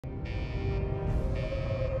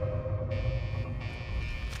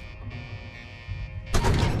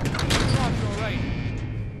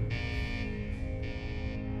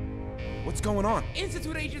What's going on?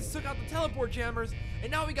 Institute agents took out the teleport jammers, and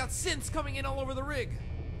now we got synths coming in all over the rig.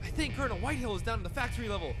 I think Colonel Whitehill is down in the factory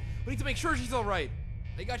level. We need to make sure she's alright.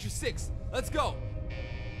 They got you 6. Let's go.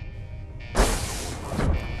 My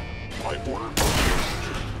order.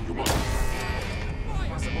 You must.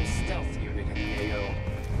 Possible stealth unit in the AO.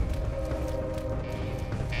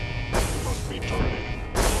 You must be terminated.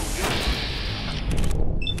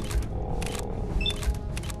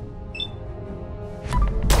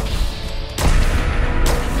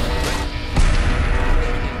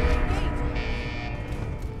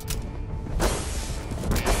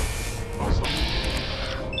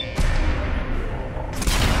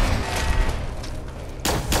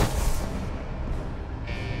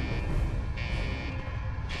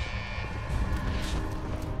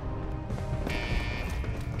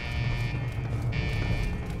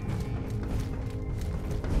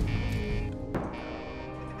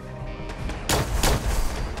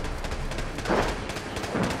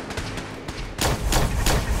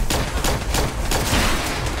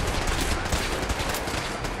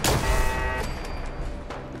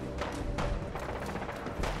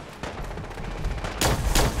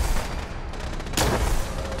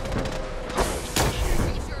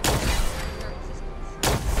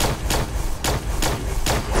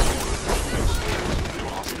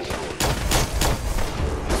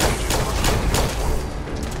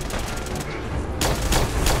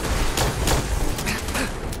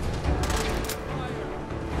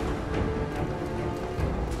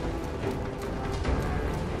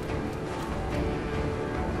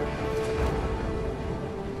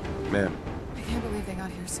 Ma'am. I can't believe they got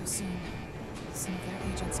here so soon. Some of their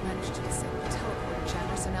agents managed to disable the teleporter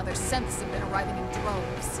jammer, so now their synths have been arriving in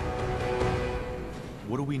droves.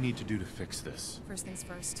 What do we need to do to fix this? First things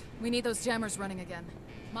first. We need those jammers running again.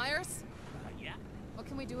 Myers? Yeah? What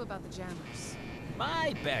can we do about the jammers?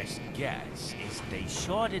 My best guess is they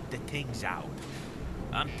shorted the things out.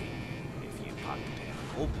 I'm thinking if you pop the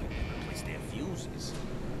panel open and replace their fuses,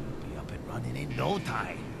 they'll be up and running in no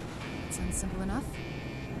time. That sounds simple enough.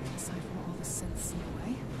 Aside from all the synths in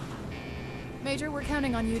the way. Major, we're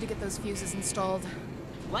counting on you to get those fuses installed.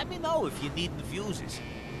 Let me know if you need the fuses.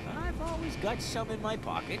 I've always got some in my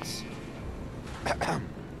pockets.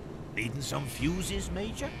 Needing some fuses,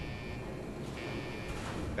 Major?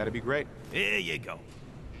 That'd be great. Here you go.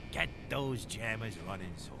 Get those jammers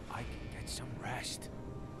running so I can get some rest.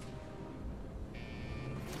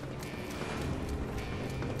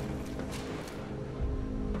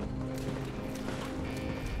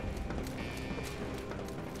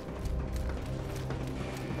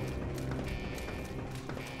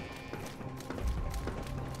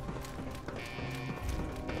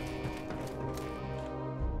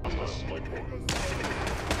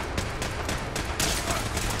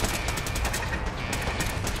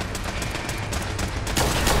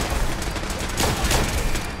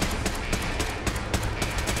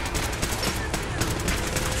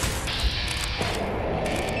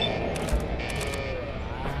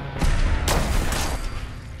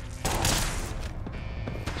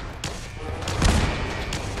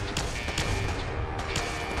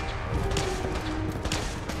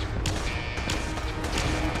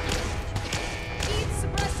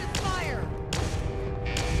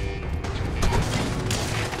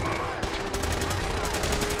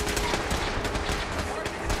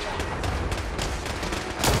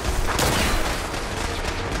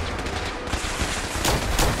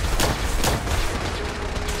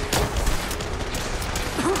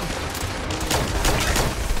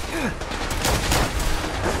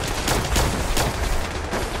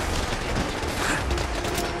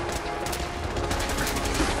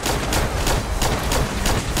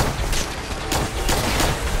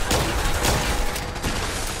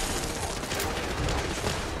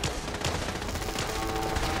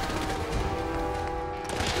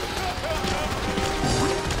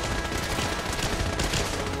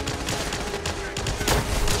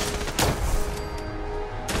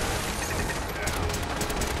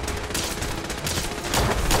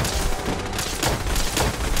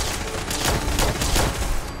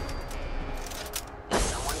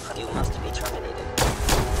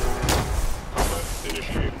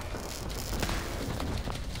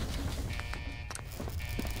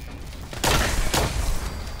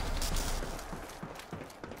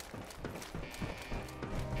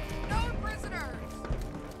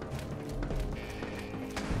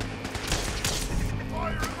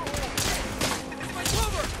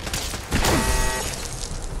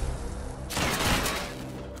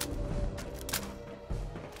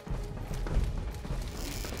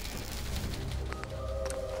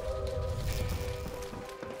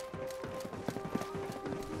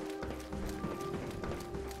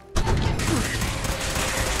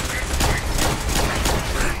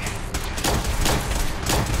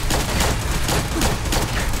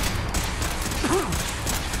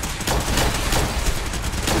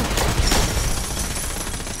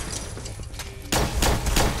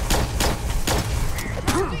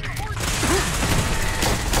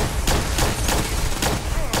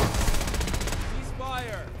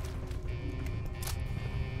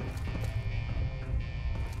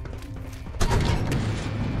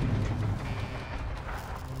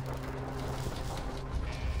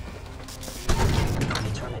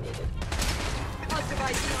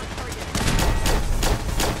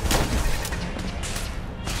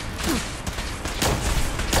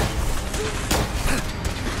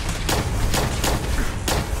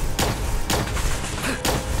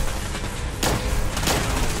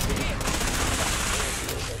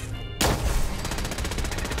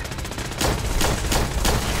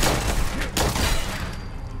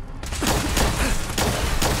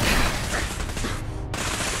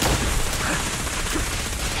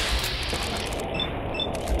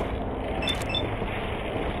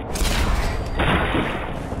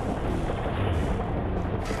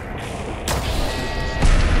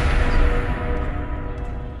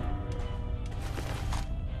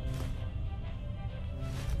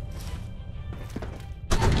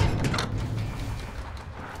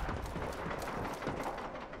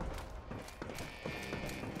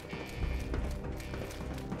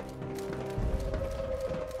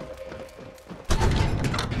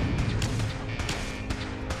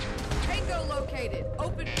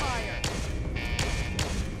 Open fire!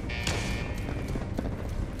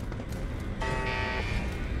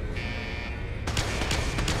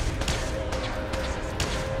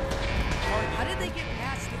 How did they get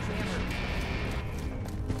past the jammer?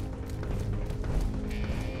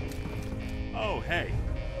 Oh, hey.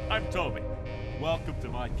 I'm Toby. Welcome to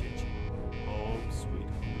my kitchen. Home sweet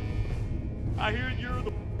home. I hear you're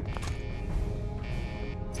the...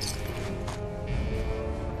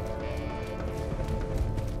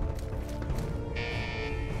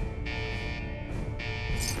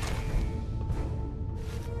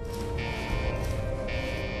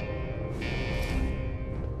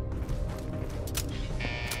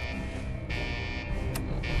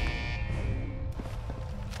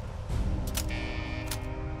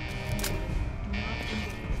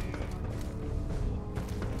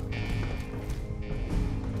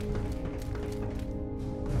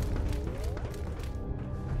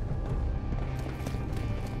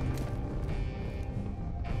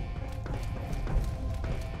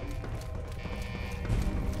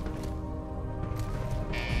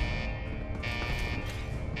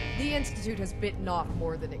 The Institute has bitten off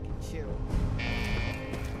more than it can chew.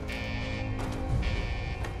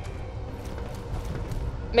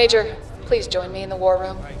 Major, please join me in the war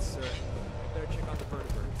room. Right, sir. I better check on the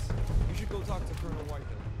vertebrates. You should go talk to Colonel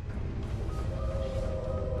Whitehill.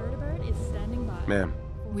 Vertibird is standing by. Ma'am.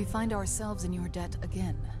 We find ourselves in your debt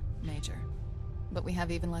again, Major. But we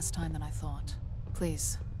have even less time than I thought.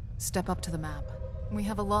 Please, step up to the map. We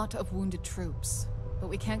have a lot of wounded troops, but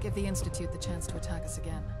we can't give the Institute the chance to attack us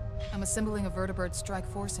again. I'm assembling a Vertibird strike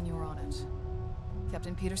force and you're on it.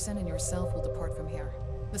 Captain Peterson and yourself will depart from here.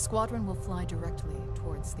 The squadron will fly directly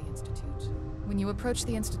towards the Institute. When you approach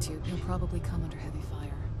the Institute, you'll probably come under heavy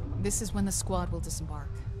fire. This is when the squad will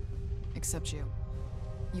disembark. Except you.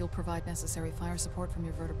 You'll provide necessary fire support from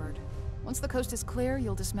your Vertibird. Once the coast is clear,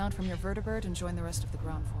 you'll dismount from your Vertibird and join the rest of the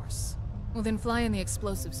ground force. We'll then fly in the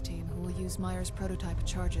explosives team, who will use Myers' prototype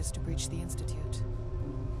charges to breach the Institute.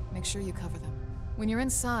 Make sure you cover them. When you're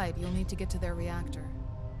inside, you'll need to get to their reactor.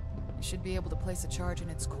 You should be able to place a charge in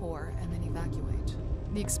its core and then evacuate.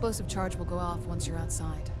 The explosive charge will go off once you're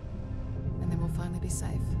outside. And then we'll finally be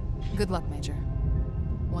safe. Good luck, Major.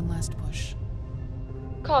 One last push.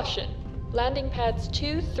 Caution. Landing pads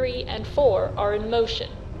 2, 3, and 4 are in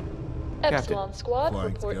motion. Epsilon Squad,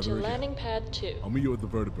 Flying report to together again. landing pad 2. I'll meet you at the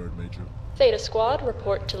Vertibird, Major. Theta Squad,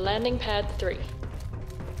 report to landing pad 3.